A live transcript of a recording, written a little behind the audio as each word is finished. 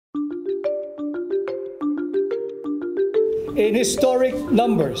In historic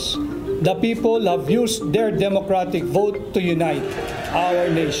numbers, the people have used their democratic vote to unite our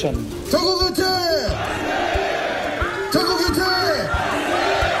nation.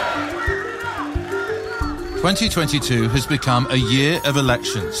 2022 has become a year of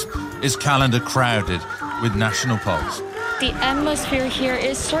elections, its calendar crowded with national polls. The atmosphere here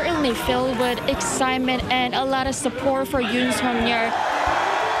is certainly filled with excitement and a lot of support for Yoon Suk-yeol.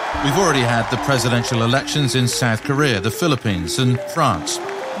 We've already had the presidential elections in South Korea, the Philippines and France.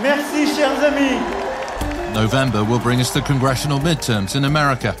 Merci, chers amis. November will bring us the congressional midterms in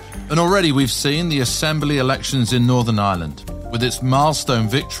America. And already we've seen the assembly elections in Northern Ireland, with its milestone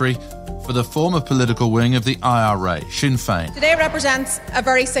victory for the former political wing of the IRA, Sinn Féin. Today represents a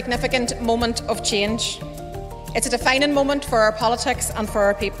very significant moment of change. It's a defining moment for our politics and for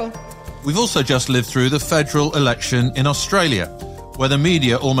our people. We've also just lived through the federal election in Australia, where the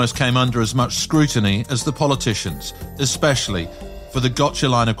media almost came under as much scrutiny as the politicians, especially for the gotcha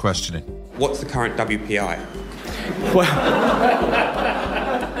line of questioning. What's the current WPI? Well,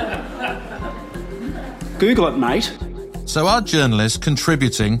 Google it, mate. So are journalists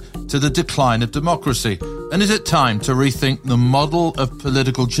contributing to the decline of democracy? And is it time to rethink the model of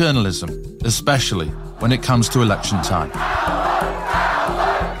political journalism, especially when it comes to election time?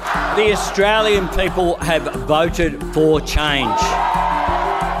 The Australian people have voted for change.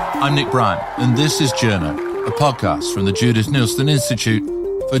 I'm Nick Bryant, and this is Journo, a podcast from the Judith Neilson Institute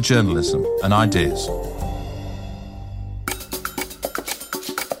for Journalism and Ideas.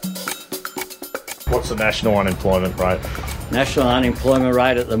 What's the national unemployment rate? National unemployment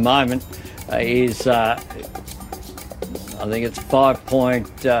rate at the moment is, I think it's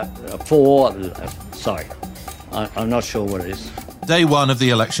 5.4. Sorry, I'm not sure what it is. Day one of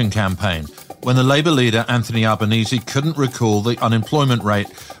the election campaign, when the Labour leader Anthony Albanese couldn't recall the unemployment rate,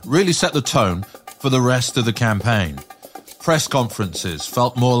 really set the tone for the rest of the campaign. Press conferences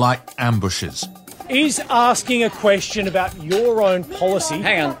felt more like ambushes. Is asking a question about your own policy...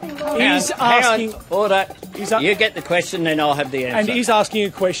 Hang on. Order. You get the question, then I'll have the answer. And is asking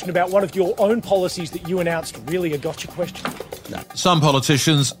a question about one of your own policies that you announced really a gotcha question? No. Some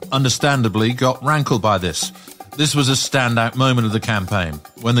politicians, understandably, got rankled by this. This was a standout moment of the campaign,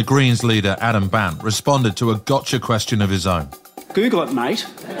 when the Greens leader, Adam Bant, responded to a gotcha question of his own. Google it, mate.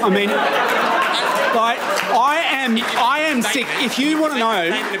 I mean, I am sick. If you want to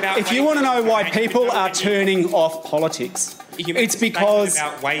know why people are turning off politics, it's because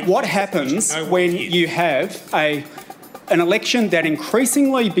what happens when you have an election that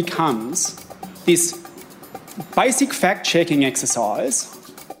increasingly becomes this basic fact-checking exercise.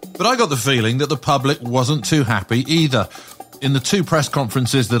 But I got the feeling that the public wasn't too happy either. In the two press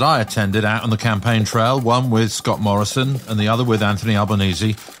conferences that I attended out on the campaign trail, one with Scott Morrison and the other with Anthony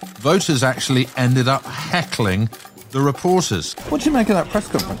Albanese, voters actually ended up heckling the reporters. What did you make of that press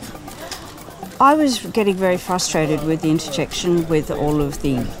conference? I was getting very frustrated with the interjection with all of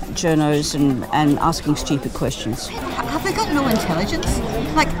the journos and asking stupid questions. Have they got no intelligence?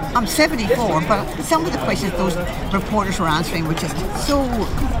 Like, I'm 74, but some of the questions those reporters were answering were just so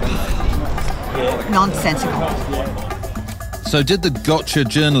nonsensical. So did the gotcha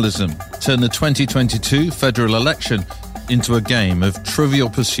journalism turn the 2022 federal election into a game of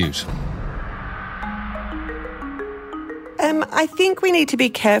Trivial Pursuit? I think we need to be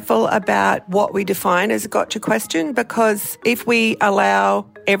careful about what we define as a gotcha question, because if we allow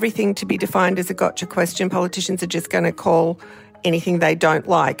everything to be defined as a gotcha question, politicians are just going to call anything they don't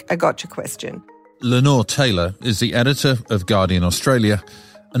like a gotcha question. Lenore Taylor is the editor of Guardian Australia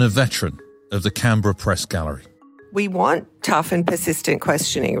and a veteran of the Canberra Press Gallery. We want tough and persistent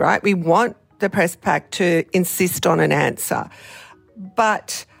questioning, right? We want the press pack to insist on an answer.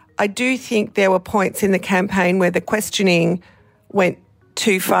 But I do think there were points in the campaign where the questioning went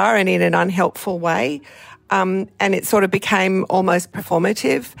too far and in an unhelpful way. And it sort of became almost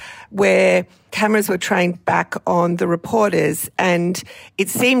performative, where cameras were trained back on the reporters, and it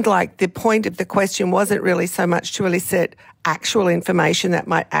seemed like the point of the question wasn't really so much to elicit actual information that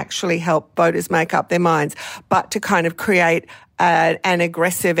might actually help voters make up their minds, but to kind of create an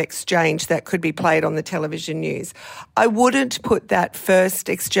aggressive exchange that could be played on the television news. I wouldn't put that first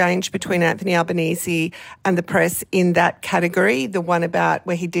exchange between Anthony Albanese and the press in that category, the one about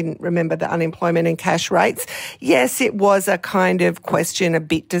where he didn't remember the unemployment and cash rates. Yes, it was a kind of question, a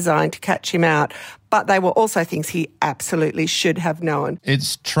bit designed to catch him out, but they were also things he absolutely should have known.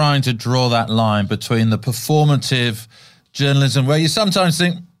 It's trying to draw that line between the performative journalism, where you sometimes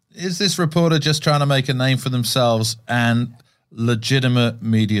think, is this reporter just trying to make a name for themselves, and legitimate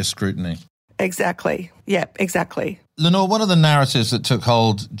media scrutiny? Exactly. Yeah, exactly. Lenore, one of the narratives that took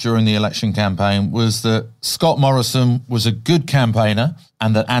hold during the election campaign was that Scott Morrison was a good campaigner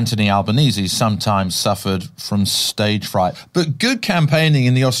and that Anthony Albanese sometimes suffered from stage fright. But good campaigning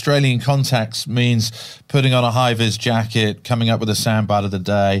in the Australian context means putting on a high-vis jacket, coming up with a soundbite of the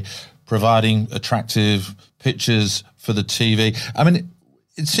day, providing attractive pictures for the TV. I mean,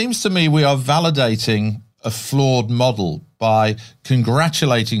 it seems to me we are validating a flawed model by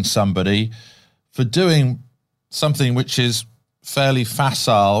congratulating somebody for doing something which is fairly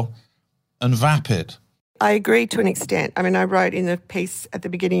facile and vapid. I agree to an extent. I mean, I wrote in the piece at the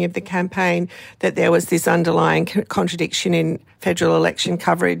beginning of the campaign that there was this underlying contradiction in federal election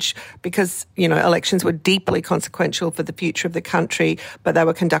coverage because, you know, elections were deeply consequential for the future of the country, but they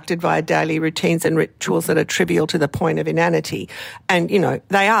were conducted via daily routines and rituals that are trivial to the point of inanity. And, you know,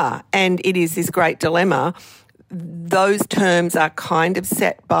 they are. And it is this great dilemma. Those terms are kind of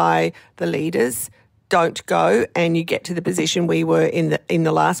set by the leaders. Don't go, and you get to the position we were in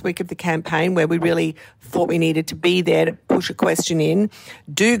the last week of the campaign where we really thought we needed to be there to push a question in.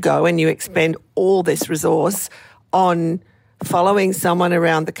 Do go, and you expend all this resource on following someone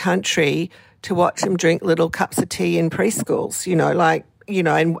around the country to watch them drink little cups of tea in preschools,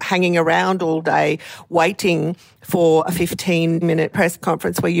 and hanging around all day waiting for a 15-minute press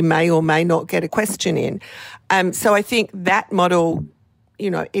conference where you may or may not get a question in. So I think that model,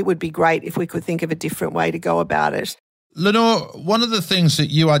 it would be great if we could think of a different way to go about it. Lenore, one of the things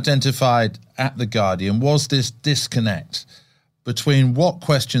that you identified at The Guardian was this disconnect between what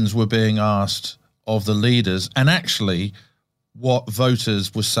questions were being asked of the leaders and actually what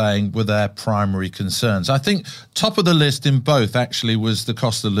voters were saying were their primary concerns. I think top of the list in both actually was the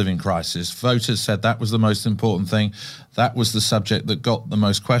cost of living crisis. Voters said that was the most important thing. That was the subject that got the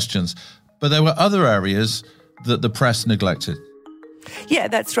most questions. But there were other areas that the press neglected. Yeah,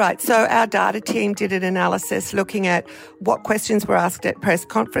 that's right. So our data team did an analysis looking at what questions were asked at press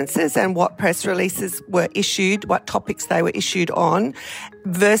conferences and what press releases were issued, what topics they were issued on,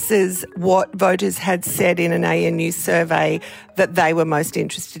 versus what voters had said in an ANU survey that they were most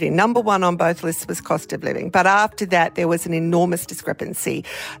interested in. Number one on both lists was cost of living. But after that, there was an enormous discrepancy.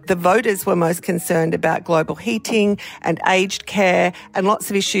 The voters were most concerned about global heating and aged care and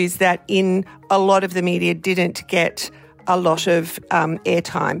lots of issues that in a lot of the media didn't get a lot of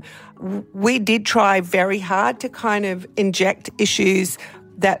airtime. We did try very hard to kind of inject issues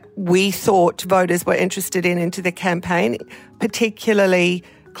that we thought voters were interested in into the campaign, particularly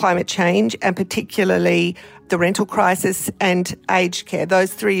climate change and particularly the rental crisis and aged care.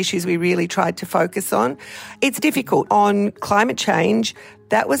 Those three issues we really tried to focus on. It's difficult. On climate change,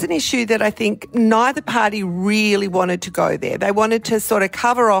 that was an issue that I think neither party really wanted to go there. They wanted to sort of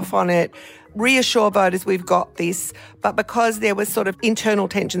cover off on it, reassure voters we've got this, but because there was sort of internal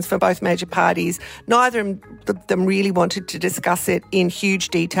tensions for both major parties, neither of them really wanted to discuss it in huge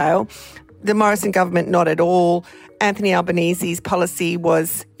detail. The Morrison government, not at all. Anthony Albanese's policy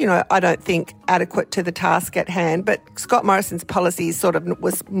was, I don't think adequate to the task at hand, but Scott Morrison's policy sort of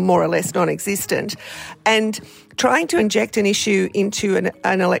was more or less non-existent. And trying to inject an issue into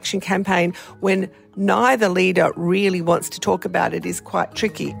an election campaign when neither leader really wants to talk about it is quite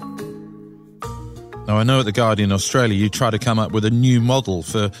tricky. Now, I know at The Guardian Australia you try to come up with a new model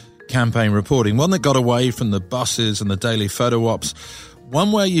for campaign reporting, one that got away from the buses and the daily photo ops,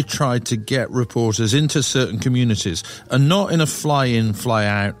 one where you tried to get reporters into certain communities and not in a fly-in,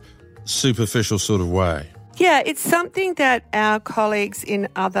 fly-out, superficial sort of way. Yeah, it's something that our colleagues in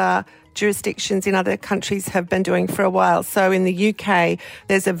other jurisdictions in other countries have been doing for a while. So in the UK,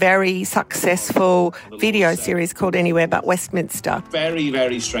 there's a very successful video series called Anywhere But Westminster. Very,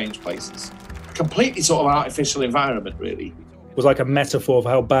 very strange places. Completely sort of artificial environment, really. It was like a metaphor of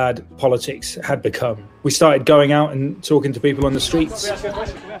how bad politics had become. We started going out and talking to people on the streets.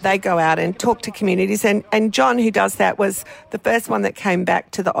 They go out and talk to communities. And John, who does that, was the first one that came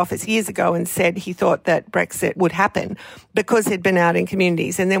back to the office years ago and said he thought that Brexit would happen because he'd been out in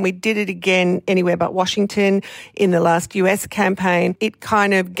communities. And then we did it again Anywhere But Washington in the last US campaign. It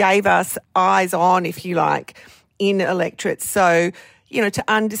kind of gave us eyes on, if you like, in electorates. So, to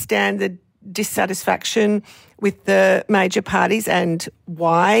understand the dissatisfaction with the major parties and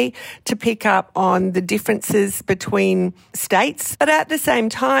why, to pick up on the differences between states. But at the same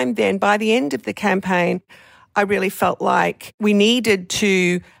time, then, by the end of the campaign, I really felt like we needed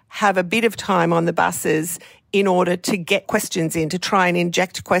to have a bit of time on the buses in order to get questions in, to try and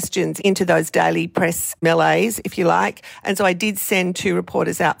inject questions into those daily press melees, if you like. And so I did send 2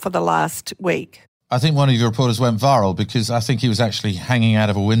 reporters out for the last week. I think one of your reporters went viral because I think he was actually hanging out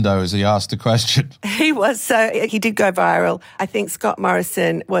of a window as he asked a question. He was, so he did go viral. I think Scott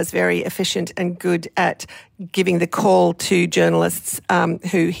Morrison was very efficient and good at giving the call to journalists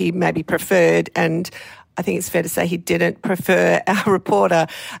who he maybe preferred, and I think it's fair to say he didn't prefer our reporter.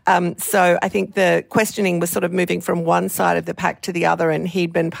 So I think the questioning was sort of moving from one side of the pack to the other, and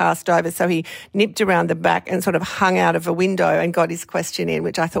he'd been passed over. So he nipped around the back and sort of hung out of a window and got his question in,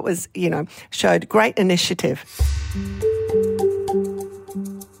 which I thought was, showed great initiative.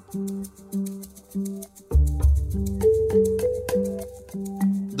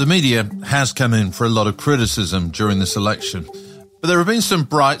 The media has come in for a lot of criticism during this election, but there have been some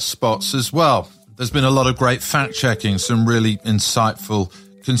bright spots as well. There's been a lot of great fact-checking, some really insightful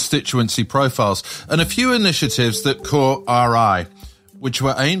constituency profiles, and a few initiatives that caught our eye, which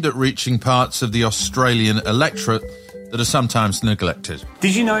were aimed at reaching parts of the Australian electorate that are sometimes neglected.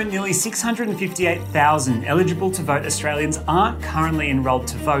 Did you know nearly 658,000 eligible to vote Australians aren't currently enrolled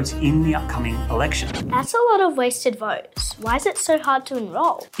to vote in the upcoming election? That's a lot of wasted votes. Why is it so hard to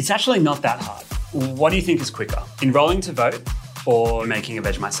enrol? It's actually not that hard. What do you think is quicker, enrolling to vote or making a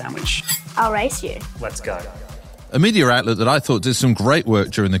Vegemite sandwich? I'll race you. Let's go. A media outlet that I thought did some great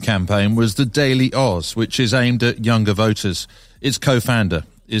work during the campaign was the Daily Oz, which is aimed at younger voters. Its co-founder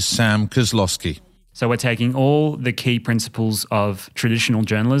is Sam Kozlowski. So we're taking all the key principles of traditional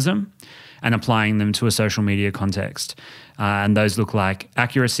journalism and applying them to a social media context. And those look like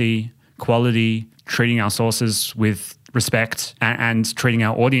accuracy, quality, treating our sources with respect, and treating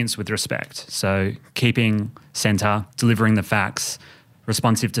our audience with respect. So keeping centre, delivering the facts,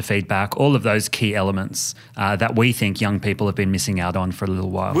 responsive to feedback, all of those key elements that we think young people have been missing out on for a little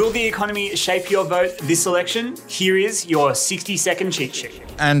while. Will the economy shape your vote this election? Here is your 60-second cheat sheet.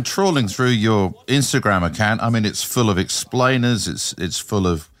 And trawling through your Instagram account, I mean, it's full of explainers, it's full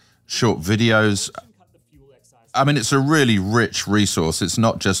of short videos. I mean, it's a really rich resource. It's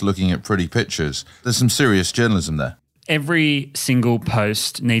not just looking at pretty pictures. There's some serious journalism there. Every single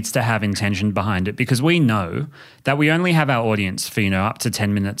post needs to have intention behind it, because we know that we only have our audience for, up to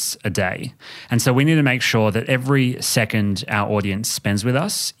 10 minutes a day. And so we need to make sure that every second our audience spends with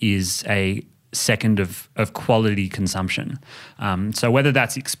us is a second of quality consumption. So whether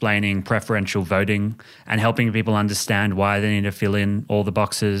that's explaining preferential voting and helping people understand why they need to fill in all the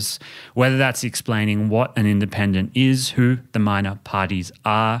boxes, whether that's explaining what an independent is, who the minor parties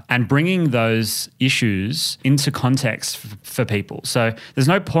are, and bringing those issues into context for people. So there's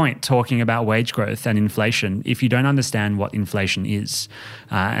no point talking about wage growth and inflation if you don't understand what inflation is.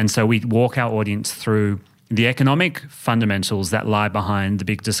 And so we walk our audience through the economic fundamentals that lie behind the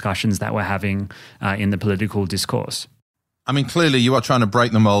big discussions that we're having in the political discourse. I mean, clearly you are trying to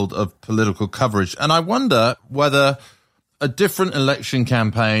break the mould of political coverage. And I wonder whether a different election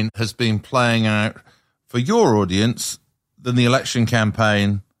campaign has been playing out for your audience than the election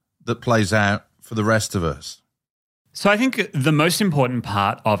campaign that plays out for the rest of us. So I think the most important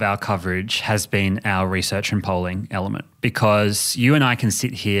part of our coverage has been our research and polling element, because you and I can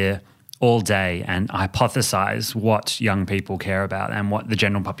sit here all day and hypothesize what young people care about and what the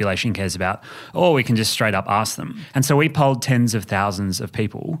general population cares about, or we can just straight up ask them. And so we polled tens of thousands of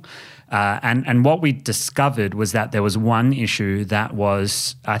people. And what we discovered was that there was one issue that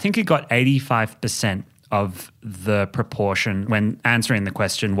was, I think it got 85% of the proportion when answering the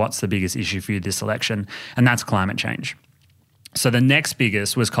question, what's the biggest issue for you this election? And that's climate change. So the next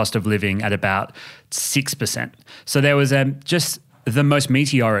biggest was cost of living at about 6%. So there was just the most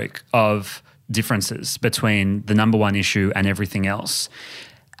meteoric of differences between the number one issue and everything else.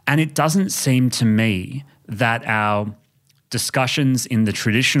 And it doesn't seem to me that our discussions in the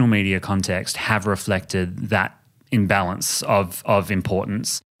traditional media context have reflected that imbalance of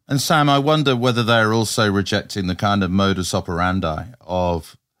importance. And Sam, I wonder whether they're also rejecting the kind of modus operandi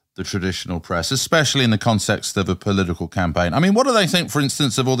of the traditional press, especially in the context of a political campaign. I mean, what do they think, for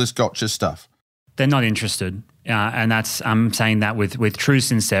instance, of all this gotcha stuff? They're not interested. And I'm saying that with true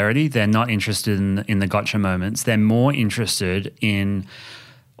sincerity. They're not interested in the gotcha moments. They're more interested in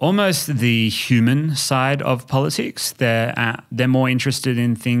almost the human side of politics. They're more interested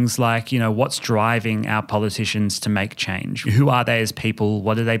in things like, what's driving our politicians to make change? Who are they as people?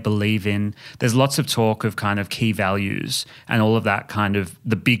 What do they believe in? There's lots of talk of kind of key values and all of that kind of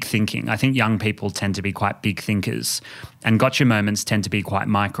the big thinking. I think young people tend to be quite big thinkers, and gotcha moments tend to be quite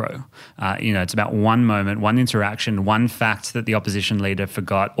micro. It's about one moment, one interaction, one fact that the opposition leader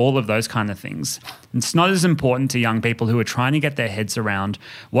forgot, all of those kind of things. It's not as important to young people who are trying to get their heads around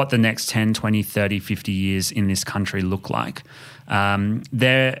what the next 10, 20, 30, 50 years in this country look like.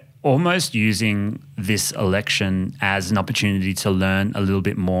 They're almost using this election as an opportunity to learn a little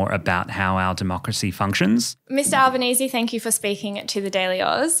bit more about how our democracy functions. Mr. Albanese, thank you for speaking to the Daily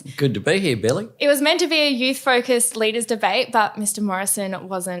Oz. Good to be here, Billy. It was meant to be a youth-focused leaders debate, but Mr. Morrison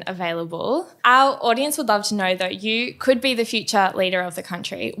wasn't available. Our audience would love to know, though, you could be the future leader of the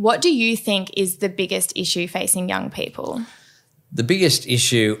country. What do you think is the biggest issue facing young people? The biggest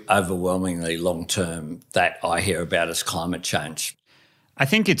issue, overwhelmingly long-term, that I hear about is climate change. I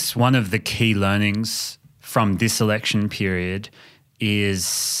think it's one of the key learnings from this election period is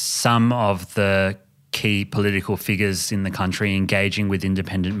some of the key political figures in the country engaging with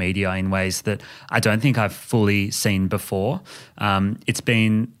independent media in ways that I don't think I've fully seen before. It's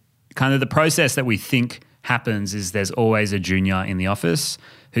been kind of the process that we think happens is there's always a junior in the office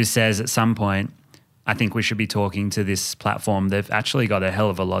who says at some point, I think we should be talking to this platform. They've actually got a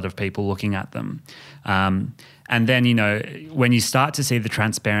hell of a lot of people looking at them. And then, you know, when you start to see the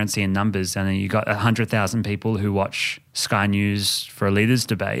transparency in numbers and you got 100,000 people who watch Sky News for a leaders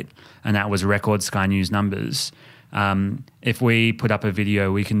debate, and that was record Sky News numbers, if we put up a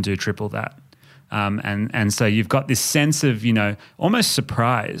video, we can do triple that. And so you've got this sense of, you know, almost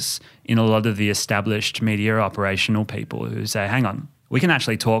surprise in a lot of the established media operational people who say, hang on, we can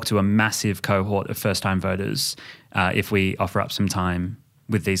actually talk to a massive cohort of first-time voters if we offer up some time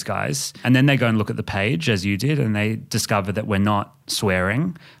with these guys. And then they go and look at the page, as you did, and they discover that we're not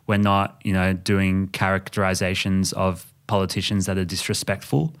swearing, we're not, you know, doing characterizations of politicians that are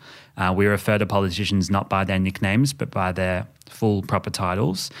disrespectful. We refer to politicians not by their nicknames, but by their full proper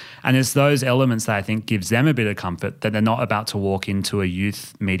titles. And it's those elements that I think gives them a bit of comfort that they're not about to walk into a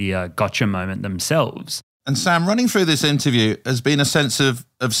youth media gotcha moment themselves. And Sam, running through this interview has been a sense of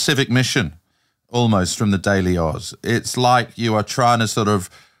civic mission, almost, from the Daily Oz. It's like you are trying to sort of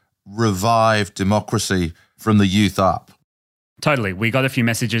revive democracy from the youth up. Totally. We got a few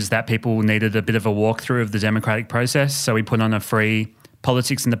messages that people needed a bit of a walkthrough of the democratic process, so we put on a free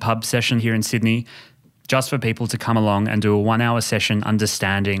Politics in the Pub session here in Sydney just for people to come along and do a 1-hour session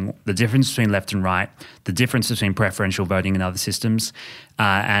understanding the difference between left and right, the difference between preferential voting and other systems.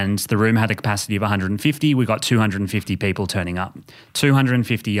 And the room had a capacity of 150. We got 250 people turning up.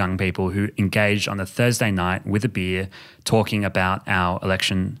 250 young people who engaged on a Thursday night with a beer talking about our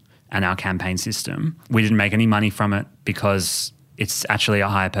election and our campaign system. We didn't make any money from it because it's actually a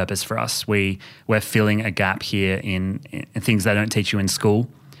higher purpose for us. We're filling a gap here in things they don't teach you in school.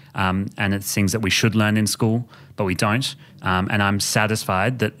 And it's things that we should learn in school, but we don't. And I'm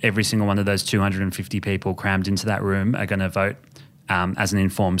satisfied that every single one of those 250 people crammed into that room are going to vote as an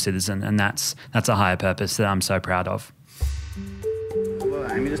informed citizen. And that's a higher purpose that I'm so proud of.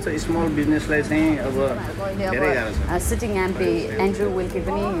 हामी जस्तो small बिजनेसलाई चाहिँ अब धेरै गाह्रो छ sitting MP Andrew Wilkie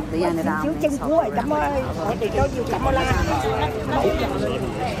पनि यहाँनिर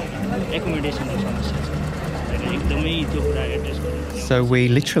एकोमोडेसनको समस्या छ एकदमै त्यो कुरा एड्रेस गर्नु. So we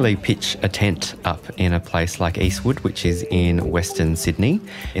literally pitch a tent up in a place like Eastwood, which is in Western Sydney,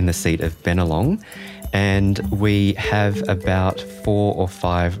 in the seat of Bennelong. And we have about 4 or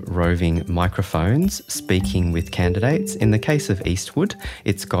 5 roving microphones speaking with candidates. In the case of Eastwood,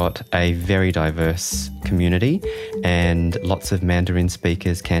 it's got a very diverse community and lots of Mandarin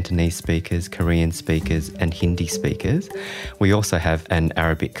speakers, Cantonese speakers, Korean speakers and Hindi speakers. We also have an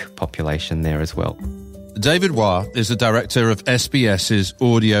Arabic population there as well. David Wah is the director of SBS's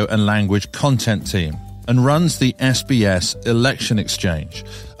audio and language content team and runs the SBS Election Exchange,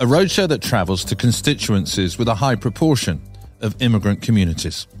 a roadshow that travels to constituencies with a high proportion of immigrant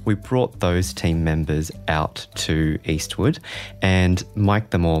communities. We brought those team members out to Eastwood and mic'd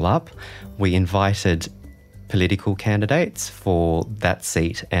them all up. We invited political candidates for that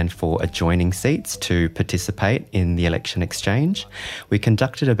seat and for adjoining seats to participate in the election exchange. We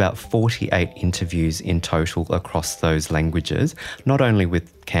conducted about 48 interviews in total across those languages, not only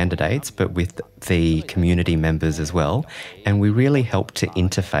with candidates but with the community members as well, and we really helped to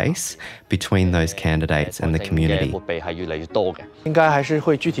interface between those candidates and the community. 应该还是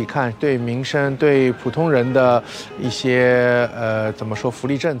会具体看对民生、对普通人的一些怎么说福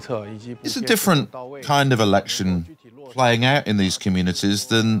利政策以及。 It's a different kind of election playing out in these communities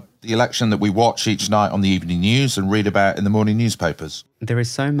than the election that we watch each night on the evening news and read about in the morning newspapers. There is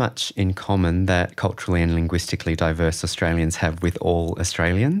so much in common that culturally and linguistically diverse Australians have with all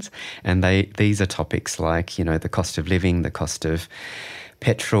Australians, and these are topics like, you know, the cost of living, the cost of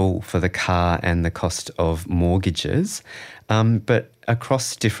petrol for the car and the cost of mortgages. But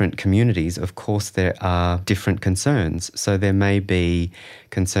across different communities, of course, there are different concerns. So there may be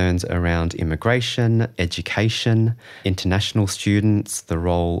concerns around immigration, education, international students, the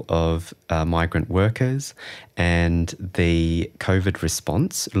role of migrant workers, and the COVID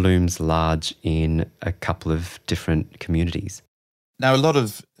response looms large in a couple of different communities. Now, a lot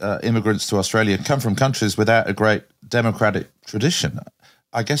of immigrants to Australia come from countries without a great democratic tradition.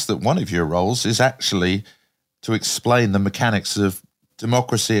 I guess that one of your roles is actually to explain the mechanics of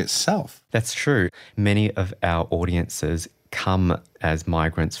democracy itself. That's true. Many of our audiences come as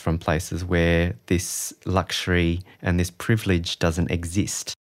migrants from places where this luxury and this privilege doesn't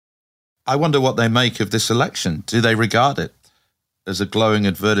exist. I wonder what they make of this election. Do they regard it as a glowing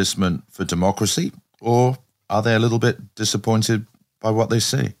advertisement for democracy, or are they a little bit disappointed by what they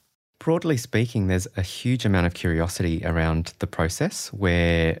see? Broadly speaking, there's a huge amount of curiosity around the process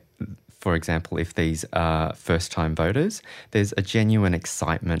where, for example, if these are first-time voters, there's a genuine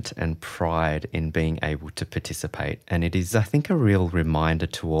excitement and pride in being able to participate. And it is, I think, a real reminder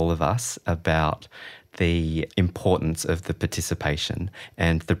to all of us about the importance of the participation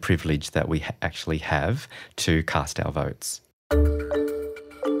and the privilege that we actually have to cast our votes.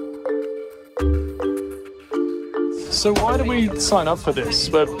 So why do we sign up for this?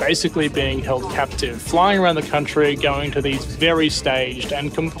 We're basically being held captive, flying around the country, going to these very staged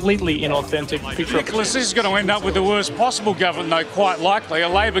and completely inauthentic picture. Nicholas, this is going to end up with the worst possible government, though, quite likely. A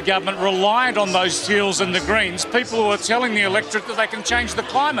Labor government reliant on those teals and the greens, people who are telling the electorate that they can change the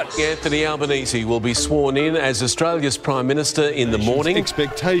climate. Anthony Albanese will be sworn in as Australia's Prime Minister in the morning.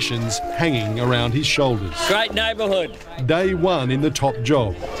 Expectations hanging around his shoulders. Great neighbourhood. Day one in the top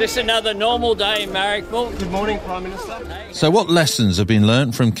job. Just another normal day in Marrickville. Good morning, Prime Minister. So what lessons have been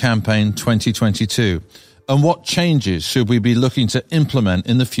learnt from campaign 2022 and what changes should we be looking to implement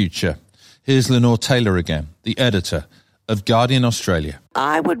in the future? Here's Lenore Taylor again, the editor of Guardian Australia.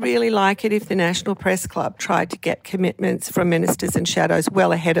 I would really like it if the National Press Club tried to get commitments from ministers and shadows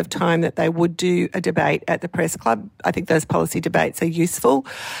well ahead of time that they would do a debate at the Press Club. I think those policy debates are useful.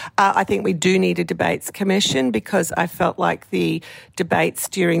 I think we do need a debates commission because I felt like the debates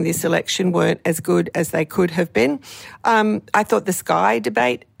during this election weren't as good as they could have been. I thought the Sky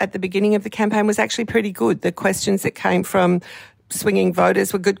debate at the beginning of the campaign was actually pretty good. The questions that came from swinging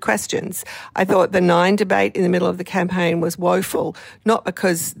voters were good questions. I thought the Nine debate in the middle of the campaign was woeful, not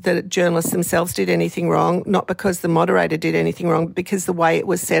because the journalists themselves did anything wrong, not because the moderator did anything wrong, but because the way it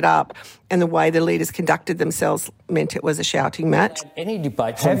was set up and the way the leaders conducted themselves meant it was a shouting match. Any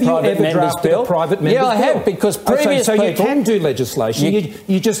debates have on you private ever members' drafted bill? a private member's bill? Yeah, I have, because previous so people... you can do legislation.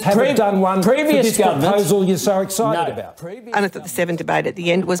 You just haven't done one for this proposal you're so excited about. And I thought the Seven debate at the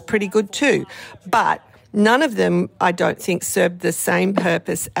end was pretty good too. But none of them, I don't think, served the same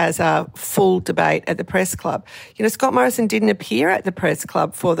purpose as a full debate at the Press Club. You know, Scott Morrison didn't appear at the Press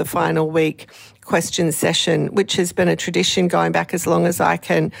Club for the final week question session, which has been a tradition going back as long as I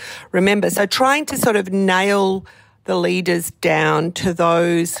can remember. So trying to sort of nail the leaders down to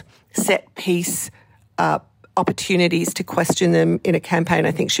those set piece opportunities to question them in a campaign,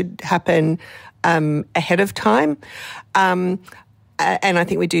 I think should happen ahead of time. And I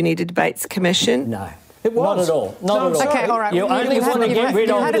think we do need a debates commission. No. Not at all. Not at all. Okay, all right. You only want to get rid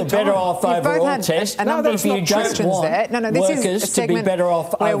of the better off overall test. A number of if you don't want workers to be better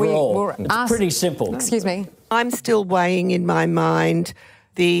off overall. It's pretty simple. Excuse me. I'm still weighing in my mind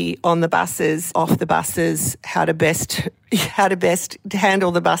the on the buses, off the buses, how to best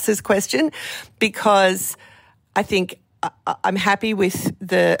handle the buses question, because I think I'm happy with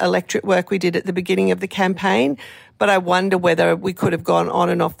the electorate work we did at the beginning of the campaign, but I wonder whether we could have gone on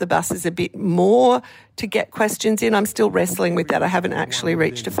and off the buses a bit more to get questions in. I'm still wrestling with that. I haven't actually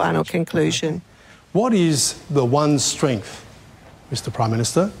reached a final conclusion. What is the one strength, Mr. Prime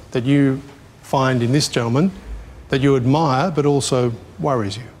Minister, that you find in this gentleman that you admire but also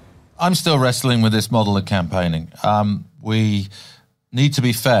worries you? I'm still wrestling with this model of campaigning. We need to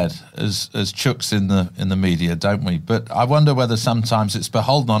be fed as chooks in the media, don't we? But I wonder whether sometimes it's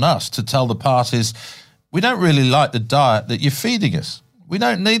beholden on us to tell the parties we don't really like the diet that you're feeding us. We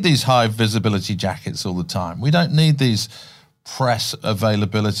don't need these high visibility jackets all the time. We don't need these press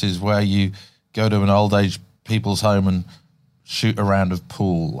availabilities where you go to an old age people's home and shoot a round of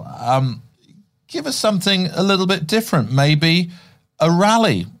pool. Give us something a little bit different. Maybe a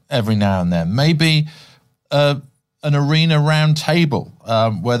rally every now and then. Maybe an arena round table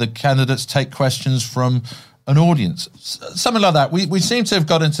where the candidates take questions from an audience. Something like that. We seem to have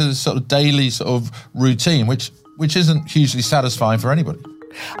got into this sort of daily sort of routine, which isn't hugely satisfying for anybody.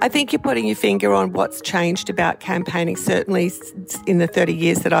 I think you're putting your finger on what's changed about campaigning, certainly in the 30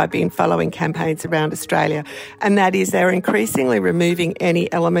 years that I've been following campaigns around Australia, and that is they're increasingly removing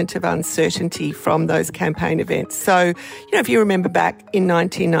any element of uncertainty from those campaign events. So, if you remember back in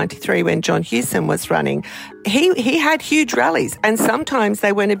 1993 when John Hewson was running, he had huge rallies, and sometimes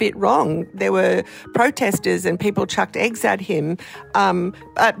they went a bit wrong. There were protesters and people chucked eggs at him,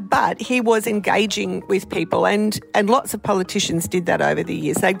 but he was engaging with people, and lots of politicians did that over the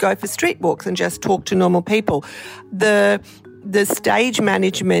years. They'd go for street walks and just talk to normal people. The stage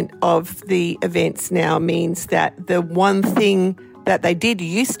management of the events now means that the one thing that they did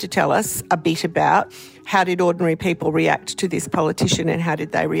used to tell us a bit about, how did ordinary people react to this politician and how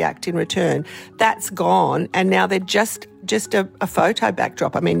did they react in return? That's gone, and now they're just a photo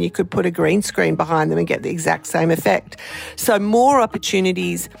backdrop. I mean, you could put a green screen behind them and get the exact same effect. So more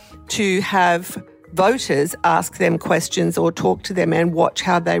opportunities to have voters ask them questions or talk to them and watch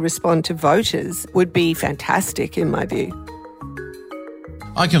how they respond to voters would be fantastic in my view.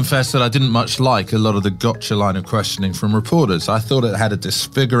 I confess that I didn't much like a lot of the gotcha line of questioning from reporters. I thought it had a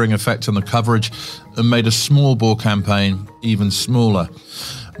disfiguring effect on the coverage and made a small bore campaign even smaller.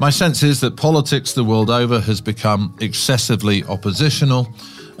 My sense is that politics the world over has become excessively oppositional,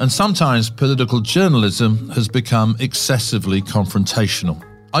 and sometimes political journalism has become excessively confrontational.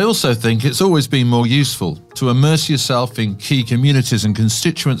 I also think it's always been more useful to immerse yourself in key communities and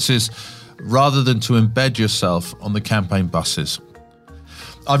constituencies rather than to embed yourself on the campaign buses.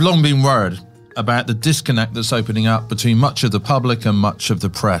 I've long been worried about the disconnect that's opening up between much of the public and much of the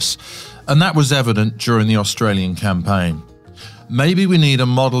press, and that was evident during the Australian campaign. Maybe we need a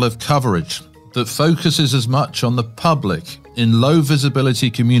model of coverage that focuses as much on the public in low visibility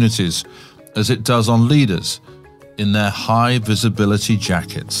communities as it does on leaders in their high visibility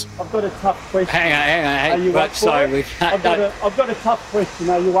jackets. I've got a tough question. Hang on. Are you up for it? I've got a tough question.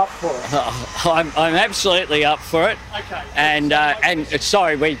 Are you up for it? I'm absolutely up for it. Okay. And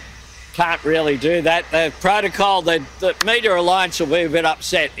sorry, we can't really do that. The protocol, the Media Alliance will be a bit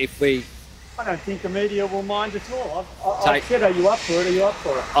upset if we... I don't think the media will mind at all. I've said, are you up for it? Are you up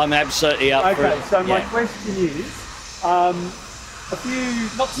for it? I'm absolutely up for it. Okay, so my question is...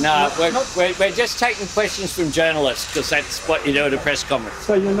 we're just taking questions from journalists because that's what you do at a press conference.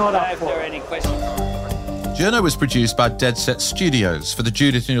 So you're not up for it? If there are any questions. Journo was produced by Dead Set Studios for the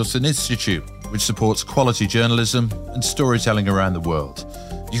Judith Neilson Institute, which supports quality journalism and storytelling around the world.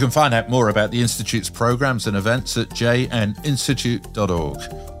 You can find out more about the Institute's programmes and events at jninstitute.org.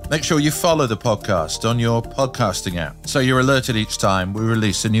 Make sure you follow the podcast on your podcasting app so you're alerted each time we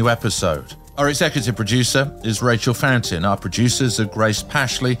release a new episode. Our executive producer is Rachel Fountain. Our producers are Grace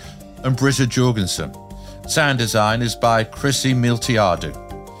Pashley and Britta Jorgensen. Sound design is by Chrissy Miltiadu.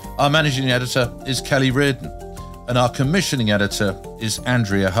 Our managing editor is Kelly Reardon. And our commissioning editor is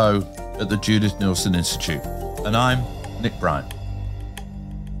Andrea Ho at the Judith Neilson Institute. And I'm Nick Bryant.